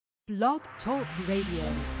Blog Talk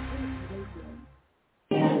Radio.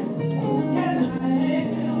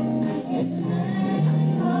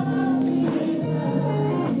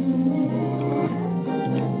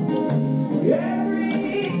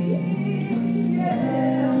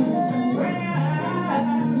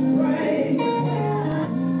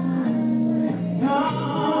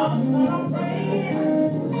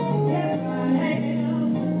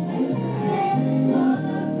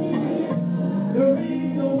 The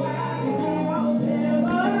reason why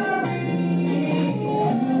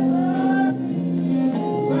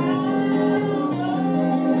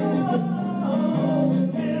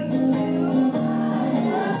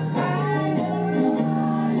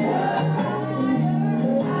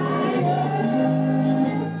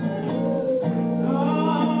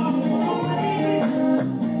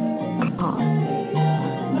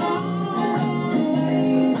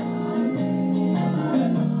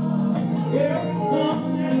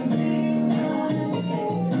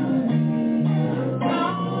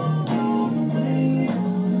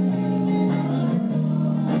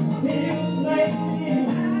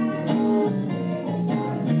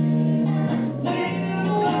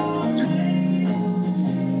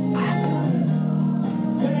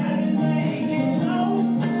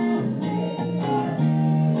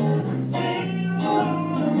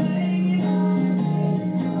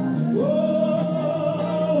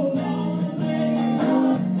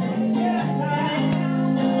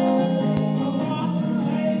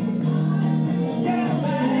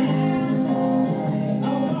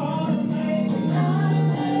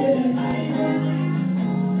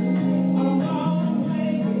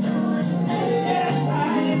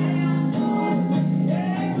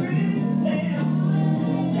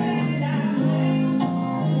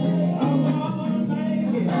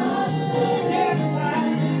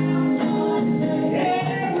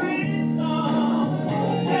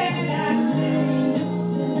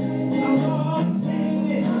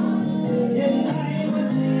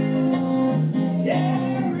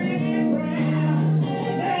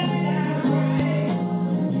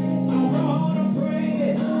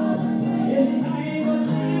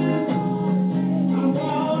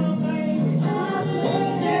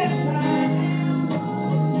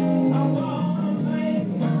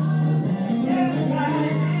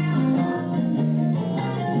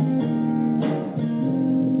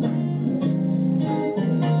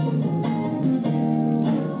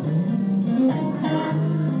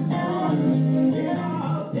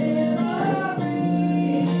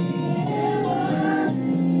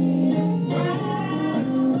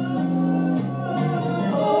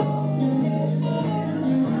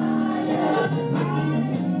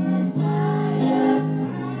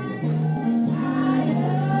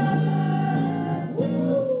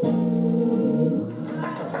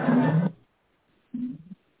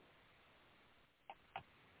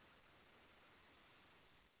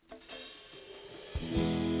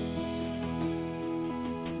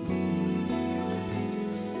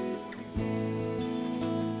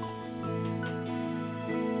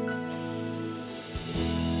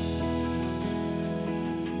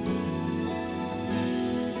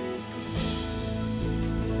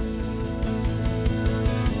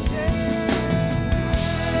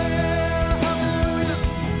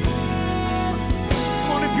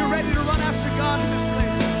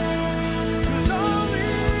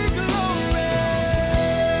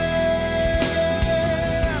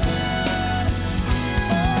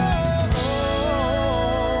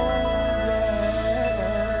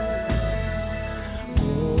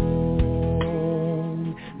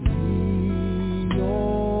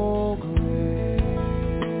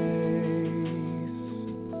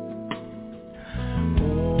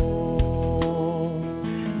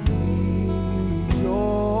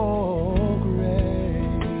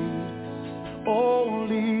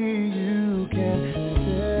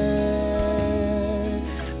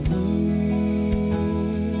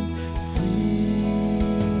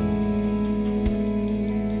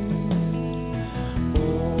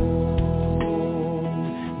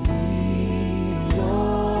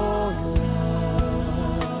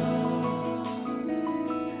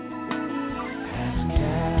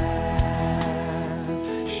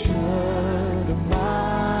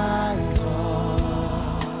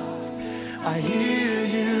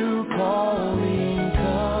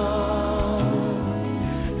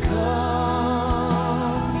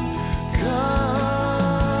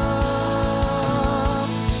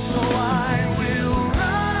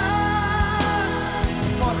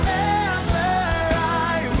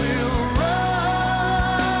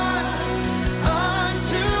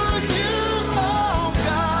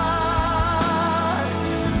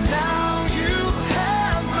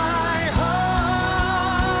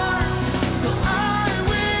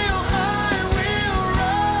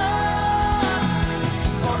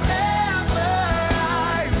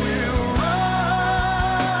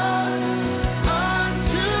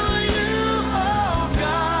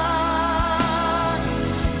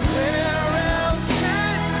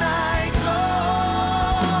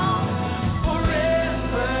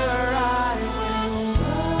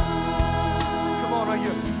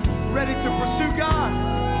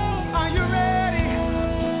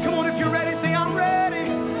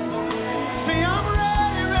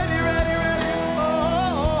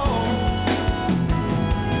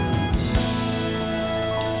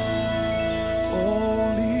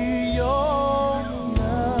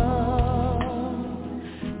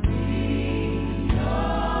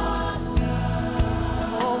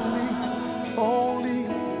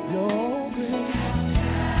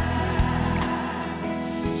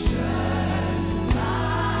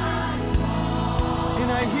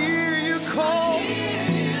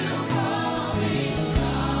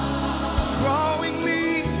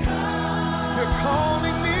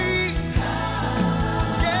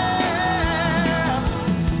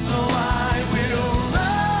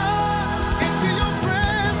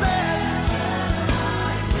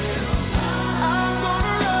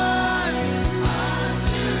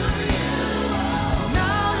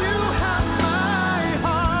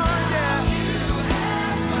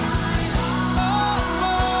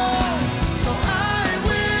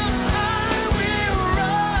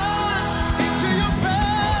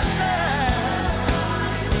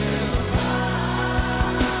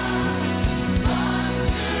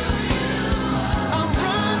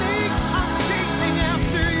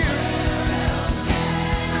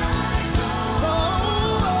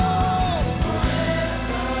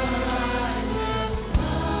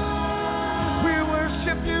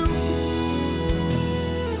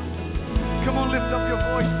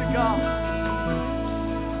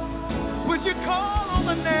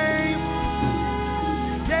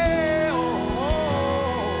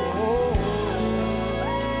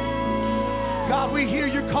We hear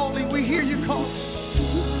you calling. We hear you calling.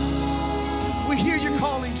 We hear you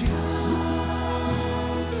calling, Jesus.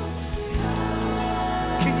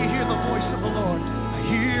 Can you hear the voice of the Lord? I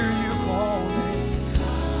hear you calling.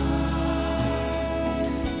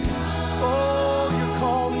 Oh, you're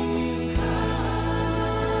calling.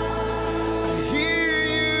 I hear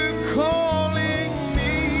you calling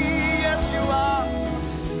me. Yes, you are.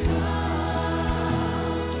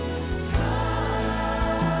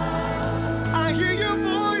 I hear your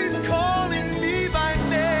voice calling me by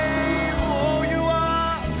name. Oh, you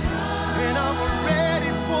are. And I'm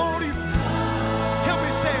ready for you. Help me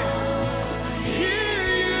say it. I hear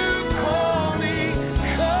you calling,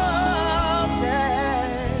 come back.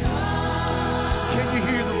 Can you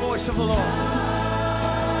hear the voice of the Lord?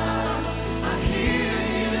 I hear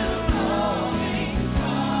you calling.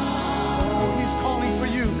 Oh, he's calling for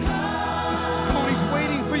you. Come on, he's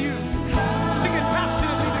waiting for you. Sing it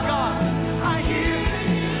passionately to God. I hear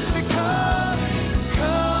you. Say, come,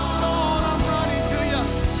 come on, I'm running to you.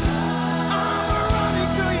 I'm running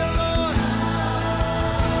to you, Lord.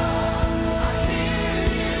 I hear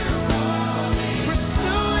you calling.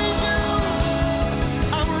 Pursuing you.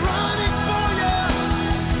 I'm running for you.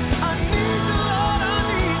 I need you, Lord. I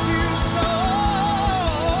need you so.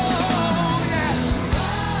 Yeah.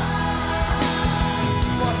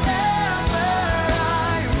 Forever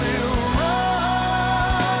I will run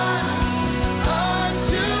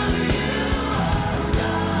unto you.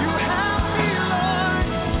 You have me, Lord.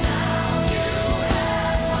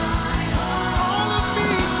 All of me,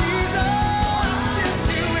 Jesus. Yes,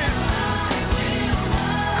 you will.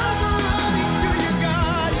 I'm running to you,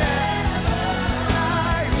 God. Yeah.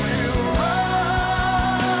 I will run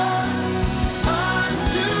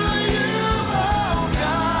unto you, oh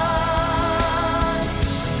God.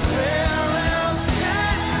 Where else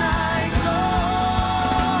can I go?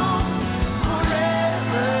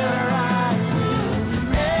 Forever I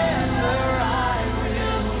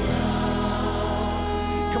will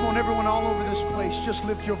run. Come on, everyone all over this place, just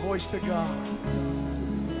lift your voice to God.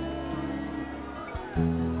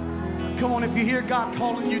 Come on, if you hear God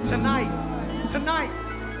calling you tonight,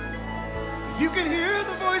 you can hear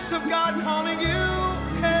the voice of God calling you.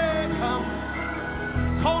 Hey, come,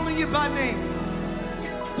 calling you by name,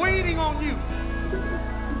 waiting on you.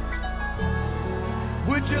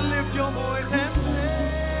 Would you lift your voice and say,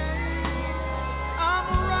 I'm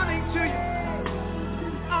running to you.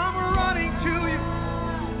 I'm running to you.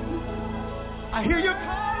 I hear you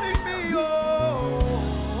calling me. Oh,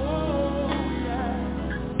 yeah.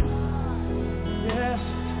 Yes.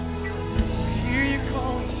 I hear you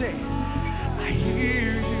calling. Say, I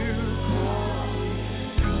hear you calling.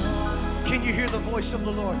 Can you hear the voice of the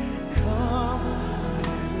Lord? Come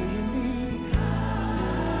wherever you need.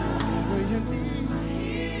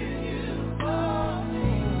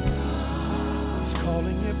 He's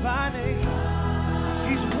calling you by name.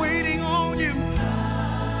 He's waiting on you.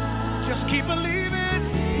 Just keep believing.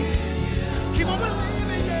 Keep on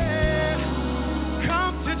believing, yeah.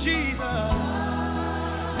 Come to Jesus.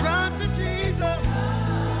 Run to Jesus.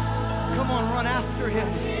 Come on, run after him.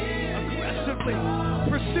 Aggressively.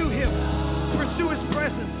 Pursue him. Pursue his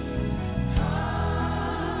presence.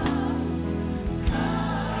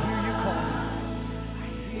 I hear you calling. I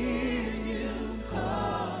hear you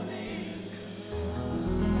calling.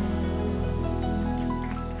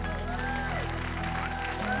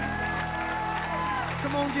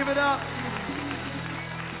 Come on, give it up.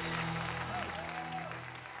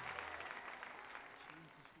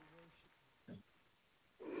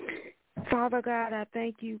 Father God, I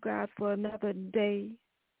thank you, God, for another day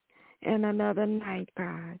and another night,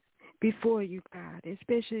 God, before you, God,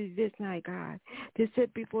 especially this night, God, to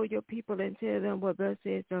sit before your people and tell them what thus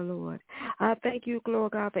says the Lord. I thank you,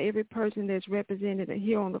 Lord God, for every person that's represented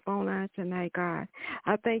here on the phone line tonight, God.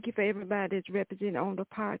 I thank you for everybody that's represented on the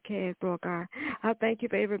podcast, Lord God. I thank you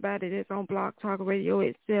for everybody that's on Blog Talk Radio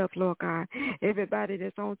itself, Lord God. Everybody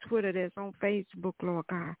that's on Twitter, that's on Facebook, Lord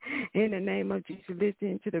God. In the name of Jesus,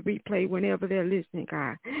 listening to the replay whenever they're listening,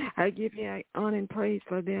 God. I give you honor and praise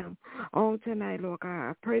for them on tonight, Lord God.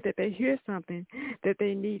 I pray that they hear something that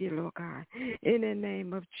they needed, Lord God. In the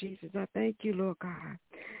name of Jesus, I thank you, Lord God.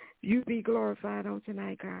 You be glorified on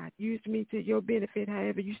tonight, God. Use me to your benefit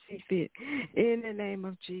however you see fit. In the name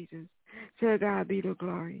of Jesus. To God be the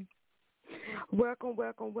glory. Welcome,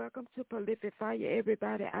 welcome, welcome to Prolific Fire,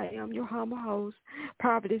 everybody. I am your humble host,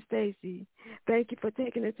 Prophetess Stacy. Thank you for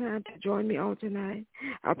taking the time to join me on tonight.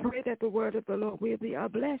 I pray that the word of the Lord will be a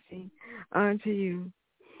blessing unto you.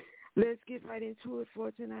 Let's get right into it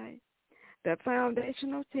for tonight. The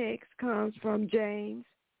foundational text comes from James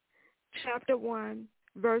chapter 1,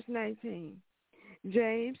 verse 19.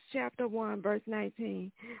 James chapter 1, verse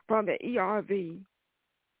 19 from the ERV.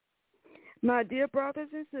 My dear brothers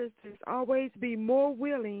and sisters, always be more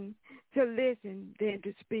willing to listen than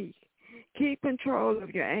to speak. Keep control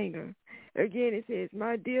of your anger. Again, it says,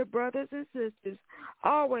 my dear brothers and sisters,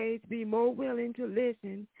 always be more willing to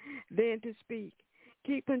listen than to speak.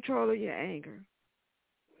 Keep control of your anger.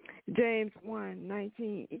 James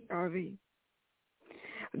 1:19 ERV.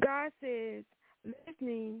 God says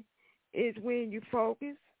listening is when you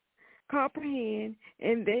focus, comprehend,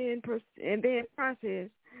 and then process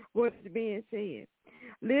what is being said.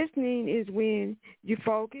 Listening is when you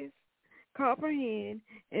focus, comprehend,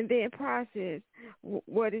 and then process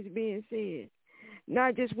what is being said.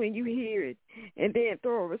 Not just when you hear it and then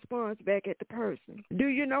throw a response back at the person. Do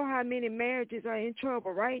you know how many marriages are in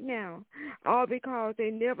trouble right now? All because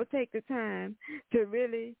they never take the time to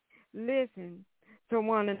really listen to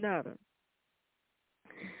one another.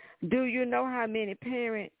 Do you know how many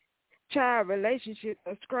parent-child relationships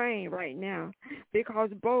are strained right now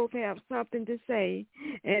because both have something to say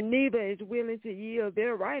and neither is willing to yield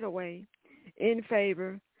their right away in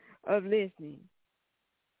favor of listening?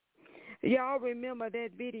 Y'all remember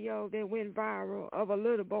that video that went viral of a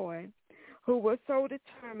little boy who was so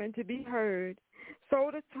determined to be heard,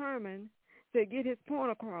 so determined to get his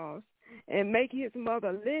point across and make his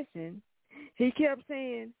mother listen. He kept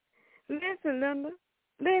saying, listen, Linda,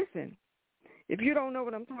 listen. If you don't know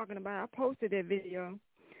what I'm talking about, I posted that video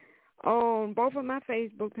on both of my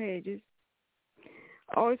Facebook pages.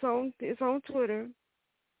 Oh, it's on Twitter.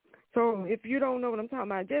 So if you don't know what I'm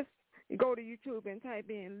talking about, just go to YouTube and type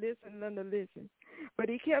in, listen, Linda, listen. But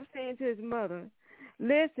he kept saying to his mother,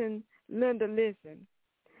 listen, Linda, listen.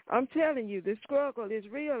 I'm telling you, the struggle is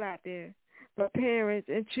real out there for parents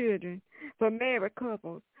and children, for married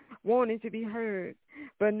couples wanting to be heard,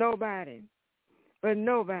 but nobody is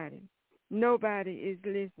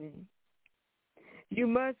listening. You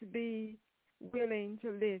must be willing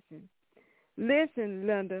to listen. Listen,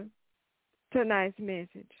 Linda, tonight's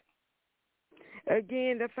message.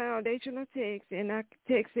 Again, the foundational text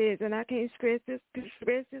says, and I can't stress this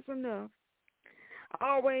enough,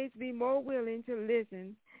 always be more willing to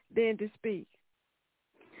listen than to speak.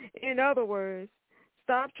 In other words,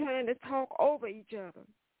 stop trying to talk over each other.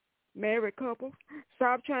 Married couples,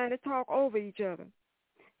 stop trying to talk over each other.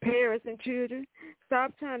 Parents and children,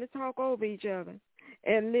 stop trying to talk over each other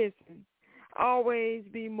and listen. Always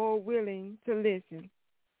be more willing to listen.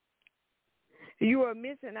 You are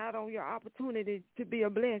missing out on your opportunity to be a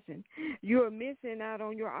blessing. You are missing out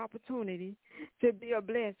on your opportunity to be a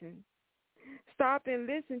blessing. Stop and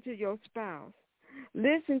listen to your spouse.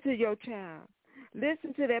 Listen to your child.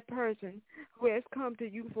 Listen to that person who has come to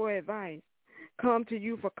you for advice, come to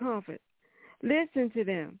you for comfort. Listen to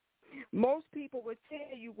them. Most people will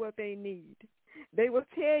tell you what they need. They will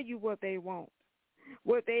tell you what they want,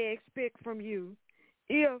 what they expect from you,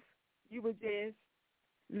 if you would just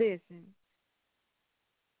listen.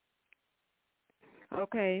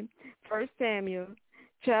 Okay, 1 Samuel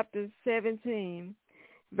chapter 17,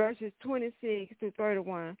 verses 26 to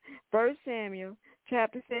 31. 1 Samuel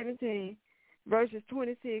chapter 17, verses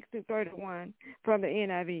 26 to 31 from the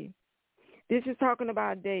NIV. This is talking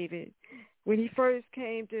about David when he first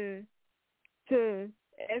came to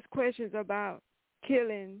ask questions about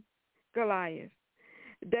killing Goliath.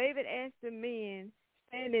 David asked the men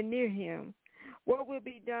standing near him, what will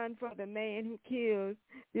be done for the man who kills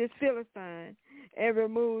this Philistine and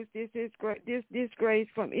removes this disgrace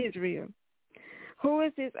from Israel? Who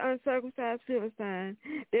is this uncircumcised Philistine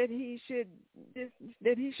that he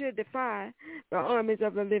should defy the armies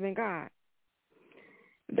of the living God?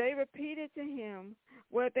 They repeated to him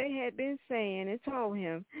what they had been saying and told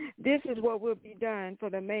him, this is what will be done for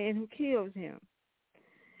the man who kills him.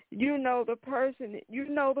 You know the person is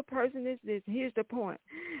listening. Here's the point.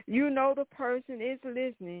 You know the person is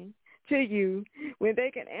listening to you when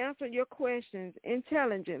they can answer your questions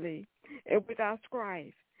intelligently and without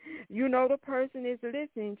strife. You know the person is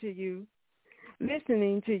listening to you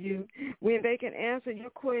when they can answer your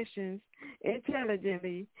questions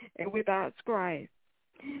intelligently and without strife.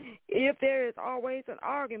 If there is always an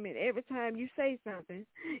argument every time you say something,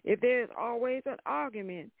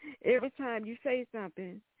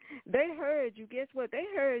 they heard you. Guess what? They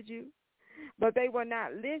heard you, but they were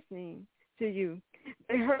not listening to you.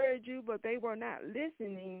 They heard you, but they were not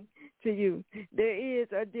listening to you. There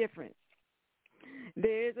is a difference.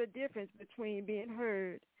 There is a difference between being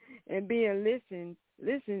heard and being listened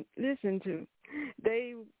to.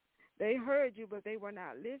 They heard you, but they were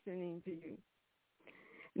not listening to you.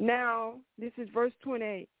 Now, this is verse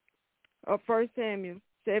 28 of 1 Samuel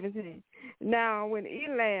 17. Now, when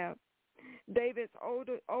Eliab, David's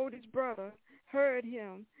oldest brother heard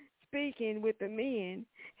him speaking with the men.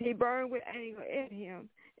 He burned with anger at him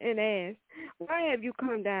and asked, "Why have you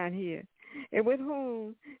come down here? And with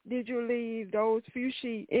whom did you leave those few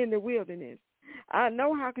sheep in the wilderness? I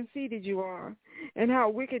know how conceited you are and how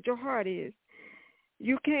wicked your heart is.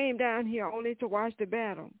 You came down here only to watch the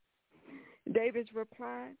battle." David's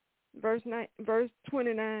reply, verse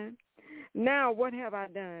 29, "Now what have I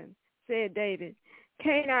done?" said David.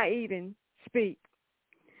 "Can't I even speak?"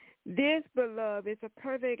 This, beloved, is a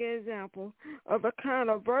perfect example of a kind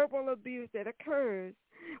of verbal abuse that occurs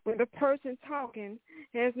when the person talking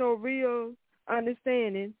has no real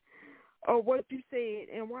understanding of what you said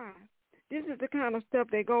and why. This is the kind of stuff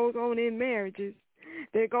that goes on in marriages,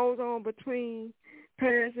 that goes on between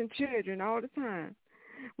parents and children all the time.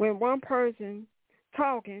 When one person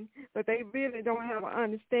talking, but they really don't have an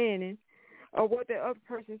understanding of what the other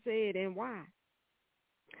person said and why.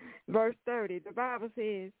 Verse 30, the Bible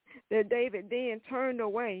says that David then turned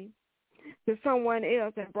away to someone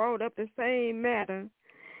else and brought up the same matter,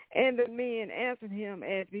 and the men answered him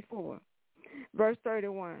as before. Verse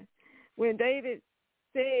 31,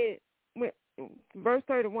 verse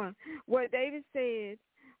 31, what David said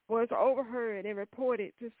was overheard and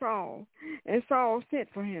reported to Saul, and Saul sent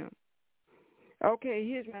for him. Okay,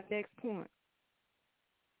 here's my next point.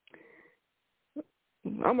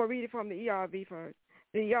 I'm going to read it from the ERV first.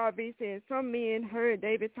 The ERV says, some men heard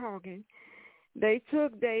David talking. They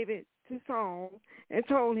took David to Saul and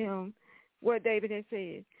told him what David had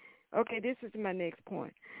said. Okay, this is my next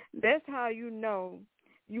point. That's how you know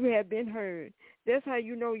you have been heard. That's how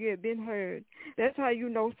you know you have been heard. That's how you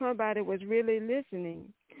know somebody was really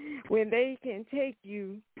listening. When they can take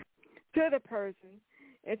you to the person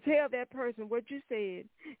and tell that person what you said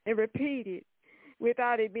and repeat it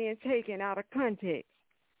without it being taken out of context.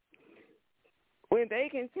 When they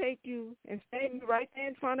can take you and stand you right there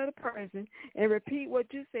in front of the person and repeat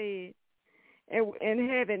what you said and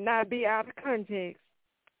have it not be out of context,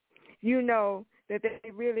 you know that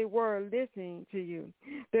they really were listening to you.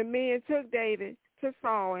 The men took David to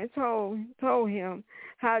Saul and told him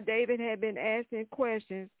how David had been asking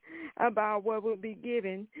questions about what would be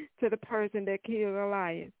given to the person that killed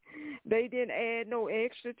Goliath. They didn't add no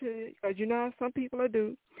extra to it, because you know how some people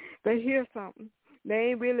do. They hear something. They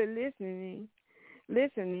ain't really listening,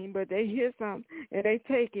 but they hear something and they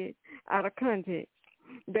take it out of context.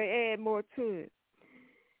 They add more to it.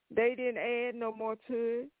 They didn't add no more to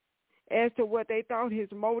it as to what they thought his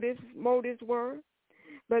motives were,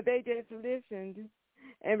 but they just listened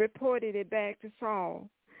and reported it back to Saul.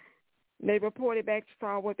 They reported back to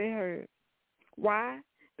Saul what they heard. Why?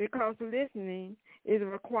 Because listening is a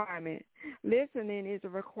requirement. Listening is a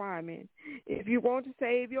requirement. If you want to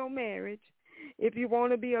save your marriage, if you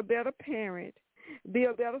want to be a better parent, be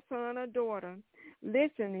a better son or daughter,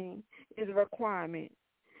 listening is a requirement.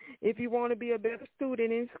 If you want to be a better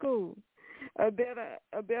student in school, a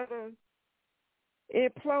better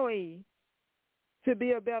employee, to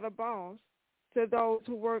be a better boss to those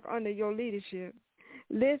who work under your leadership,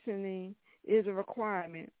 listening is a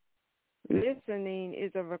requirement. Listening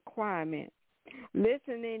is a requirement.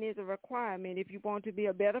 Listening is a requirement if you want to be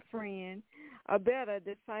a better friend, a better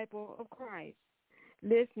disciple of Christ.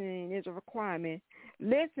 Listening is a requirement.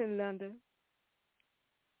 Listen, Linda.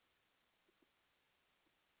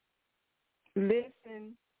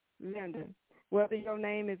 Listen, Linda. Whether your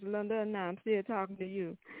name is Linda or not, I'm still talking to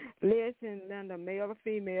you. Listen, Linda, male or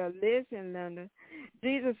female. Listen, Linda.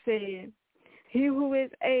 Jesus said, he who is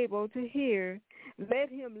able to hear, let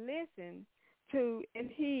him listen to and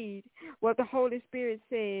heed what the Holy Spirit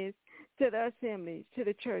says to the assemblies, to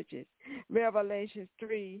the churches. Revelation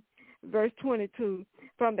 3, verse 22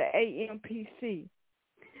 from the AMPC.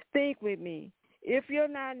 Think with me. If you're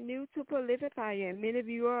not new to Prolific Fire, and many of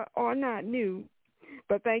you are not new,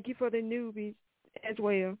 but thank you for the newbies as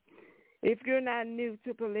well. If you're not new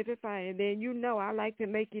to Prolific Fire, then you know I like to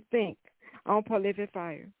make you think on Prolific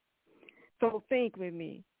Fire. So think with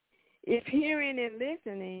me. If hearing and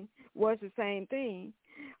listening was the same thing,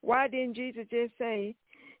 why didn't Jesus just say,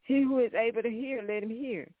 he who is able to hear, let him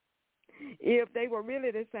hear? If they were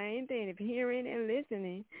really the same thing, if hearing and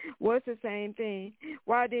listening was the same thing,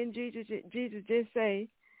 why didn't Jesus just say,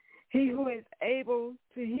 he who is able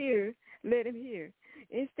to hear, let him hear?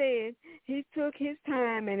 Instead, he took his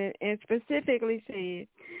time and specifically said,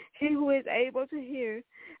 he who is able to hear,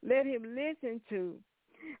 let him listen to.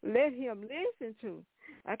 Let him listen to.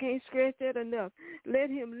 I can't stress that enough. Let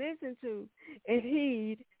him listen to and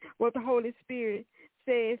heed what the Holy Spirit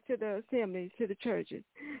says to the assemblies, to the churches.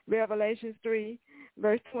 Revelation 3,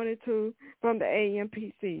 verse 22 from the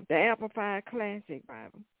AMPC, the Amplified Classic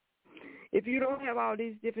Bible. If you don't have all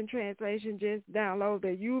these different translations, just download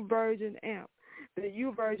the U Version app. The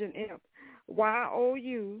U Version app.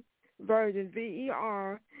 YOU Version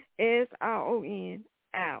VERSION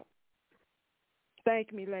out.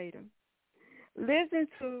 Thank me later. Listen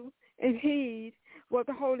to and heed what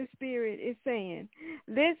the Holy Spirit is saying.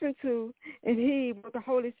 Listen to and heed what the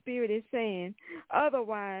Holy Spirit is saying.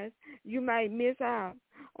 Otherwise, you might miss out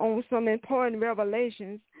on some important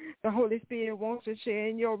revelations the Holy Spirit wants to share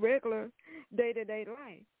in your regular day-to-day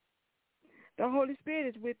life. The Holy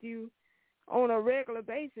Spirit is with you on a regular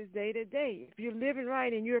basis, day to day. If you're living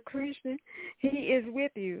right and you're a Christian, he is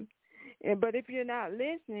with you. But if you're not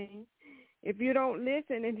listening, if you don't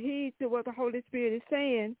listen and heed to what the Holy Spirit is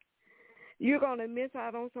saying, you're going to miss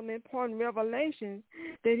out on some important revelations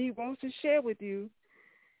that he wants to share with you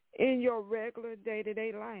in your regular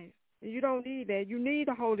day-to-day life. You don't need that. You need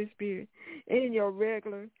the Holy Spirit in your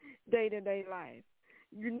regular day-to-day life.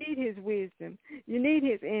 You need his wisdom. You need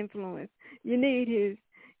his influence. You need his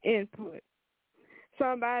input.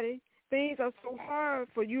 Somebody, things are so hard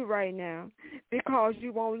for you right now because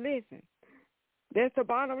you won't listen. That's the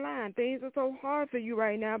bottom line. Things are so hard for you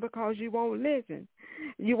right now because you won't listen.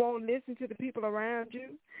 You won't listen to the people around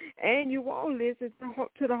you, and you won't listen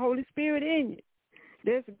to the Holy Spirit in you.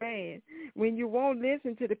 That's bad. When you won't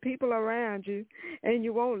listen to the people around you, and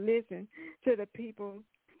you won't listen to the people,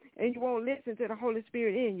 and you won't listen to the Holy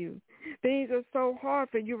Spirit in you. Things are so hard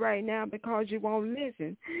for you right now because you won't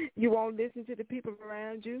listen. You won't listen to the people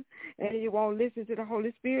around you, and you won't listen to the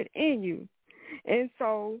Holy Spirit in you. And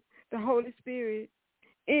so the Holy Spirit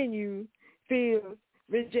in you feels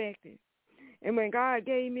rejected. And when God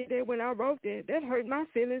gave me that, when I wrote that, that hurt my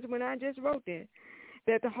feelings when I just wrote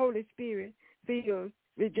that the Holy Spirit feels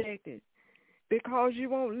rejected because you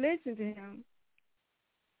won't listen to him.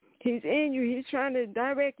 He's in you. He's trying to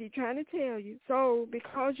direct you, trying to tell you. So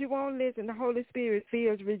because you won't listen, the Holy Spirit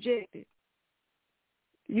feels rejected.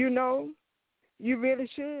 You know, you really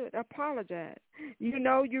should apologize. You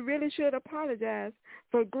know, you really should apologize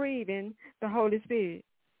for grieving the Holy Spirit.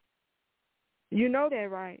 You know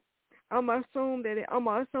that, right? I'm gonna assume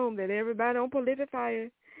that everybody on Prolific Fire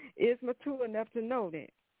is mature enough to know that.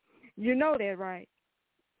 You know that, right?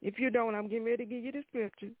 If you don't, I'm getting ready to give you the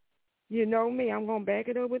scripture. You know me, I'm going to back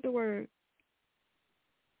it up with the word.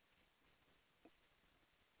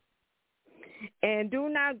 And do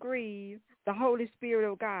not grieve the Holy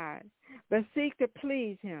Spirit of God, but seek to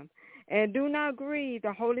please him. And do not grieve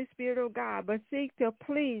the Holy Spirit of God, but seek to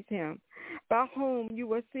please him, by whom you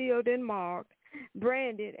were sealed and marked,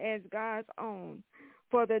 branded as God's own,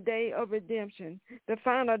 for the day of redemption, the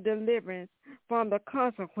final deliverance from the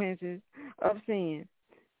consequences of sin.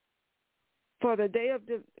 For the day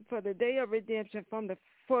of redemption from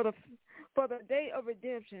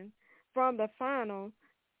the final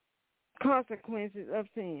consequences of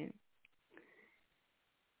sin.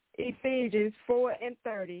 Ephesians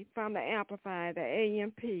 4:30 from the Amplified, the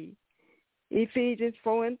AMP. Ephesians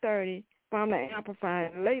 4:30 from the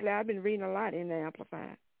Amplified. Lately, I've been reading a lot in the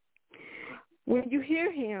Amplified. When you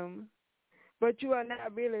hear him, but you are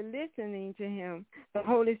not really listening to him, the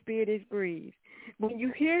Holy Spirit is grieved. When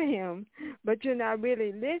you hear him, but you're not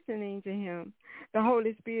really listening to him, the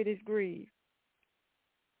Holy Spirit is grieved.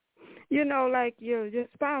 You know, like your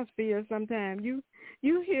spouse feels sometimes.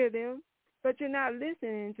 You hear them, but you're not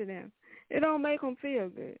listening to them. It don't make them feel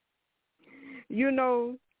good. You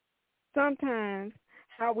know, sometimes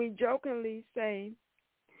how we jokingly say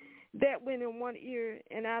that went in one ear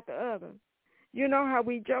and out the other. You know how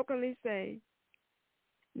we jokingly say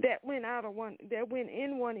that went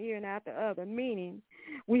in one ear and out the other, meaning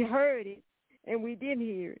we heard it and we didn't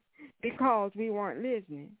hear it because we weren't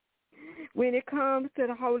listening. When it comes to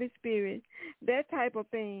the Holy Spirit, that type of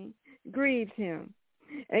thing grieves him,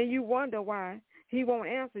 and you wonder why he won't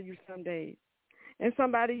answer you some days. And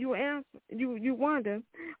somebody you wonder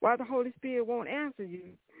why the Holy Spirit won't answer you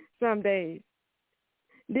some days.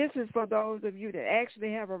 This is for those of you that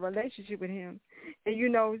actually have a relationship with him, and you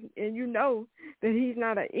know that he's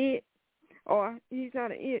not a it, or he's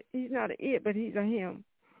not a it, but he's a him.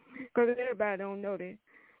 Because everybody don't know that.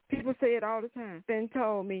 People say it all the time. Ben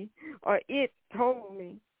told me, or it told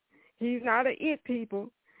me. He's not a it, people.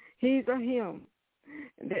 He's a him.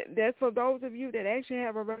 That's for those of you that actually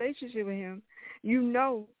have a relationship with him. You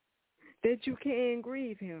know that you can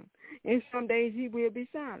grieve him, and some days he will be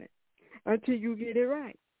silent until you get it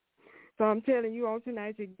right. So I'm telling you on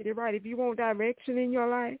tonight to get it right. If you want direction in your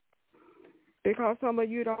life, because some of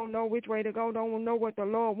you don't know which way to go, don't know what the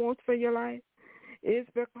Lord wants for your life, it's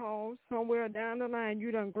because somewhere down the line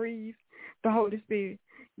you done grieved the Holy Spirit.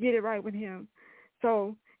 Get it right with him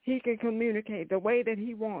so he can communicate the way that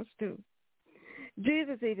he wants to.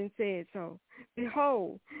 Jesus even said so.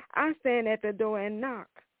 Behold, I stand at the door and knock.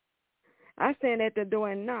 I stand at the door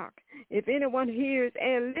and knock. If anyone hears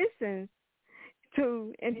and listens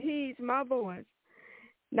to and heeds my voice,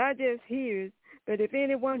 not just hears, but if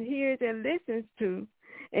anyone hears and listens to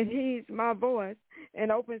and heeds my voice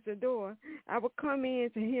and opens the door, I will come in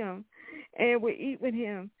to him and will eat with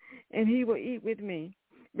him, and he will eat with me.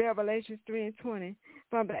 Revelation 3:20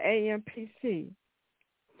 from the AMPC.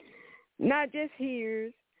 Not just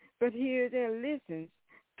hears, but hears and listens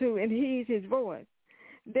to and heeds his voice.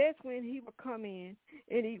 That's when he will come in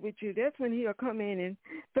and eat with you. That's when he'll come in and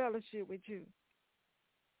fellowship with you.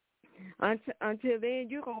 Until then,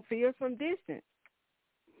 you're going to feel some distance.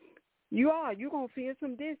 You're going to feel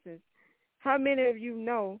some distance. How many of you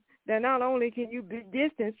know that not only can you be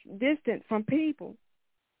distant from people,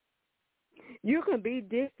 you can be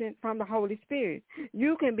distant from the Holy Spirit.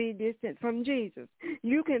 You can be distant from Jesus.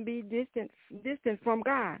 You can be distant from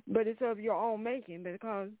God, but it's of your own making,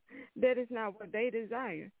 because that is not what they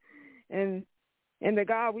desire. And the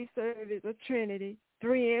God we serve is a Trinity,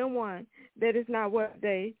 3 in 1. That is not what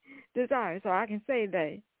they desire. So I can say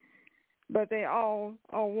they, but they all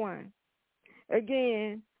are one.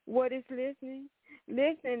 Again, what is listening?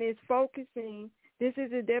 Listening is focusing. This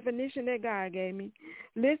is the definition that God gave me.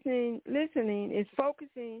 Listening is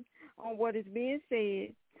focusing on what is being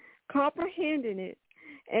said, comprehending it,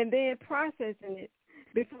 and then processing it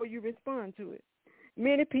before you respond to it.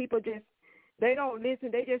 Many people they don't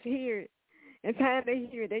listen, they just hear it. And time they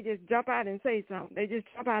hear it, they just jump out and say something. They just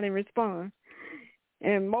jump out and respond.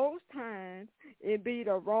 And most times it be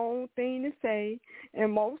the wrong thing to say,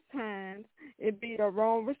 and most times it be the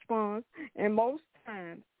wrong response, and most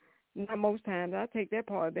times, not most times, I take that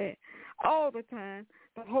part back, all the time,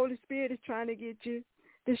 the Holy Spirit is trying to get you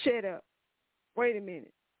to shut up. Wait a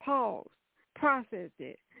minute. Pause. Process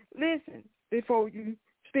it. Listen before you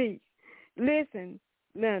speak. Listen,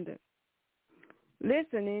 Linda.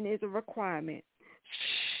 Listening is a requirement.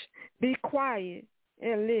 Shh. Be quiet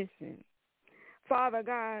and listen. Father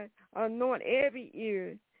God, anoint every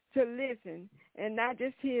ear to listen and not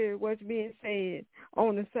just hear what's being said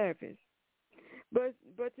on the surface,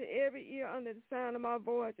 but to every ear under the sound of my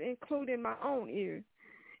voice, including my own ear.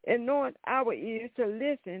 Anoint our ears to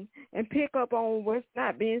listen and pick up on what's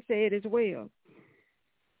not being said as well,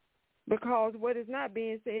 because what is not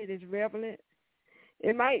being said is relevant.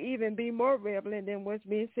 It might even be more relevant than what's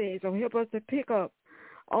being said, so help us to pick up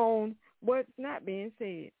on what's not being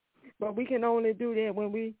said. But we can only do that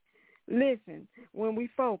when we listen, when we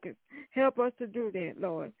focus. Help us to do that,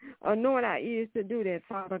 Lord. Anoint our ears to do that,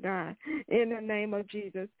 Father God, in the name of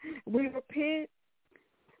Jesus. We repent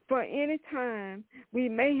for any time we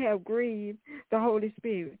may have grieved the Holy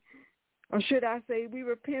Spirit. Or should I say, we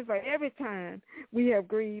repent for every time we have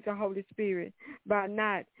grieved the Holy Spirit by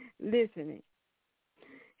not listening.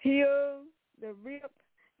 Heal the rip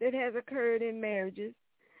that has occurred in marriages,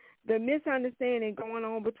 the misunderstanding going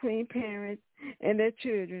on between parents and their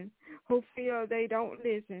children who feel they don't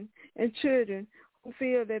listen, and children who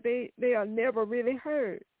feel that they are never really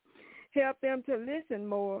heard. Help them to listen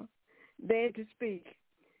more than to speak.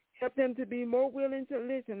 Help them to be more willing to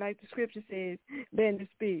listen, like the scripture says, than to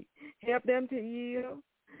speak. Help them to yield,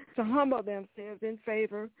 to humble themselves in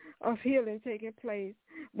favor of healing taking place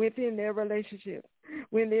within their relationships,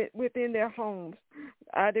 within their homes.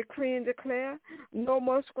 I decree and declare no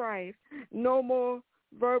more strife, no more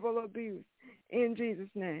verbal abuse. In Jesus'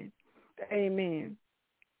 name, amen.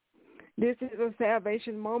 This is a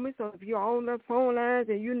salvation moment, so if you're on the phone lines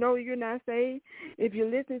and you know you're not saved, if you're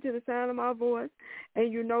listening to the sound of my voice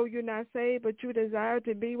and you know you're not saved, but you desire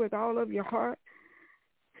to be with all of your heart,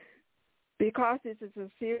 because this is a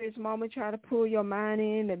serious moment, try to pull your mind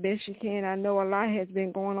in the best you can. I know a lot has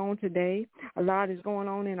been going on today. A lot is going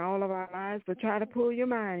on in all of our lives, but try to pull your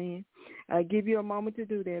mind in. I'll give you a moment to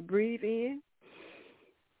do that. Breathe in.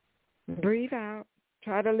 Breathe out.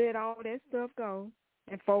 Try to let all that stuff go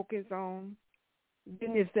and focus on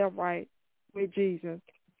getting yourself right with Jesus.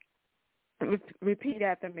 Repeat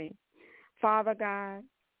after me. Father God,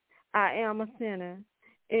 I am a sinner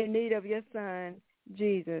in need of your Son,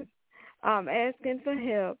 Jesus. I'm asking for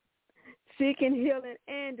help, seeking healing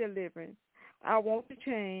and deliverance. I want to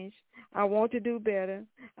change. I want to do better.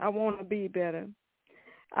 I want to be better.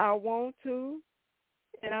 I want to,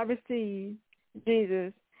 and I receive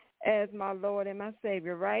Jesus as my Lord and my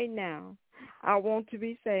Savior right now. I want to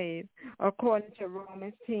be saved according to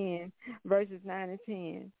Romans 10, verses 9 and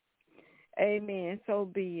 10. Amen. So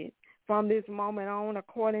be it. From this moment on,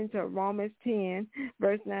 according to Romans 10,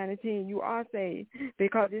 verse 9 and 10, you are saved,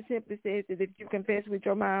 because it simply says that if you confess with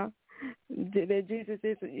your mouth that Jesus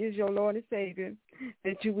is your Lord and Savior,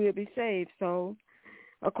 that you will be saved. So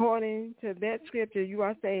according to that scripture, you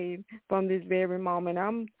are saved from this very moment.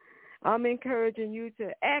 I'm encouraging you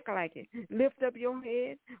to act like it. Lift up your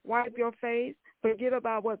head, wipe your face, forget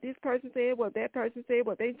about what this person said, what that person said,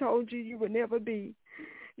 what they told you would never be.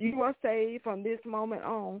 You are saved from this moment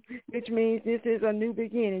on, which means this is a new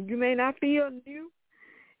beginning. You may not feel new.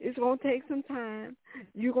 It's going to take some time.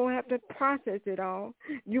 You're going to have to process it all.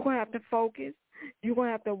 You're going to have to focus. You're going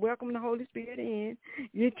to have to welcome the Holy Spirit in,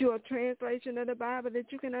 get you a translation of the Bible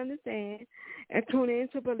that you can understand, and tune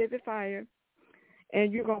into Prolific Fire,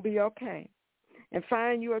 and you're going to be okay. And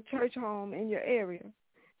find you a church home in your area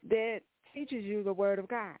that teaches you the Word of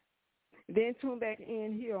God. Then tune back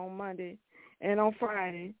in here on Monday and on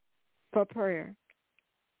Friday for prayer.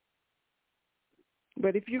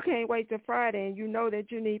 But if you can't wait till Friday and you know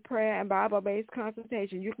that you need prayer and Bible-based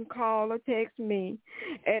consultation, you can call or text me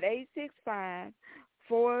at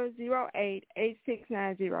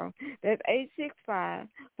 865-408-8690. That's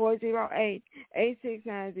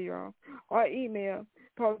 865-408-8690. Or email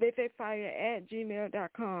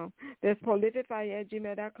prolificfire@gmail.com. That's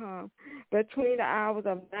prolificfire@gmail.com. Between the hours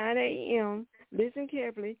of 9 a.m., listen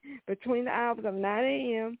carefully, between the hours of 9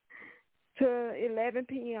 a.m. to 11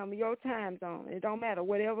 p.m., your time zone. It don't matter.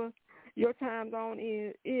 Whatever your time zone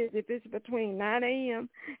is, if it's between 9 a.m.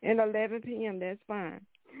 and 11 p.m., that's fine.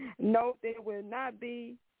 Note there will not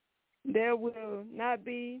be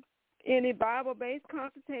any Bible-based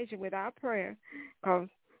consultation without prayer, because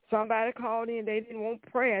somebody called in, they didn't want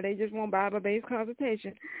prayer, they just want Bible-based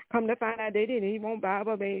consultation. Come to find out they didn't even want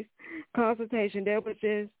Bible-based consultation. That was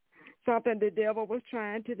just something the devil was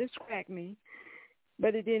trying to distract me,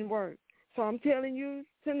 but it didn't work. So I'm telling you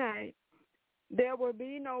tonight, there will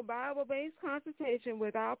be no Bible-based consultation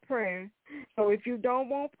without prayer. So if you don't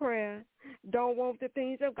want prayer, don't want the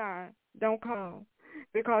things of God, don't call.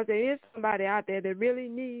 Because there is somebody out there that really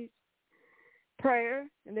needs prayer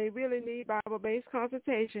and they really need Bible-based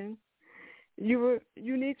consultation. You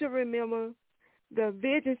need to remember the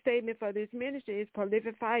vision statement for this ministry is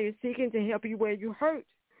Prolific Fire, seeking to help you where you hurt.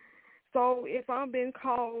 So if I'm being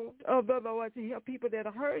called of the Lord to help people that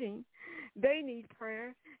are hurting, they need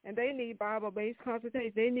prayer and they need Bible-based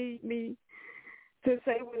consultation. They need me to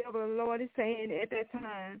say whatever the Lord is saying at that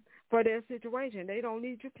time for their situation. They don't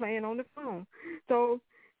need you playing on the phone. So,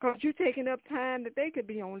 because you're taking up time that they could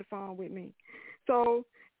be on the phone with me. So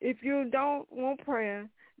if you don't want prayer,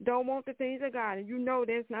 don't want the things of God, and you know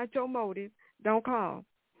that's not your motive, don't call.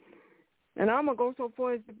 And I'm going to go so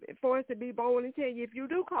far as to be bold and tell you, if you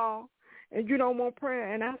do call and you don't want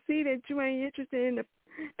prayer, and I see that you ain't interested in the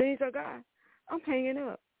things of God, I'm hanging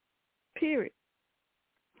up, period.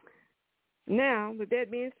 Now, with that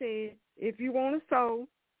being said, if you want to sow,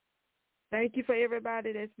 thank you for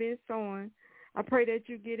everybody that's been sowing. I pray that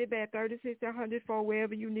you get it back 36 to 100 for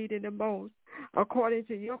wherever you need it the most, according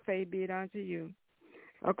to your faith be it unto you.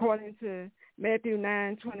 According to Matthew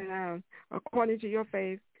 9:29, according to your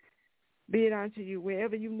faith be it unto you,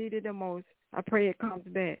 wherever you need it the most, I pray it comes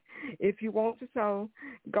back. If you want to sow,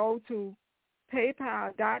 go to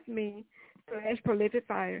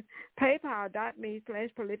paypal.me/prolificfire,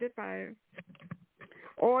 paypal.me/prolificfire,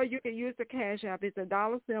 or you can use the Cash App. It's a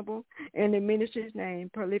dollar symbol and the ministry's name,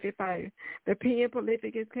 Prolific Fire. The P in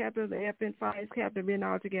Prolific is capital, the F in Fire is capital, written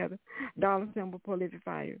all together, dollar symbol, Prolific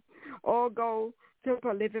Fire. Or go to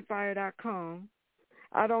prolificfire.com.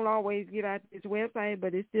 I don't always get out this website,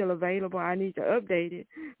 but it's still available. I need to update it,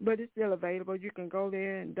 but it's still available. You can go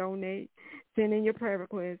there and donate, send in your prayer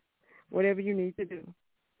requests, whatever you need to do.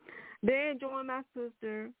 Then join my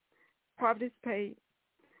sister, Prophetess Stacy,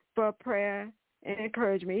 for prayer and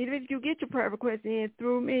encouragement. Even if you get your prayer requests in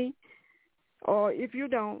through me, or if you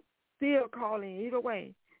don't, still call in. Either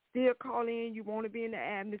way, still call in. You want to be in the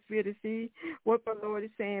atmosphere to see what the Lord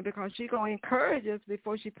is saying, because she's going to encourage us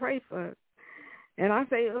before she prays for us. And I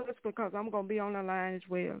say us because I'm going to be on the line as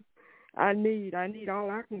well. I need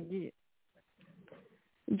all I can get.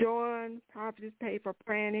 Join Prophetess Stacy for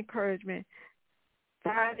prayer and encouragement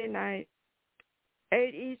Friday night,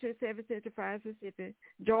 8 Eastern, 7 Central, 5 Pacific.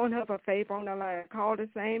 Join her for faith on the line. Call the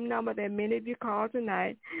same number that many of you called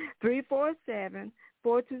tonight,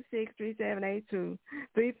 347-426-3782,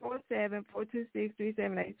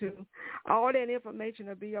 347-426-3782. All that information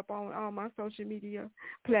will be up on all my social media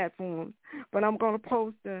platforms. But I'm going to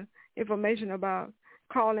post the information about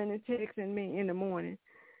calling and texting me in the morning.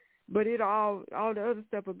 But all the other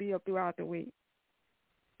stuff will be up throughout the week.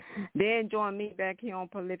 Then join me back here on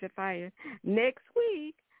Prolific Fire next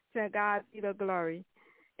week. To God be the glory.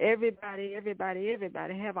 Everybody have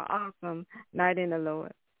an awesome night in the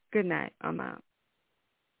Lord. Good night. I'm out.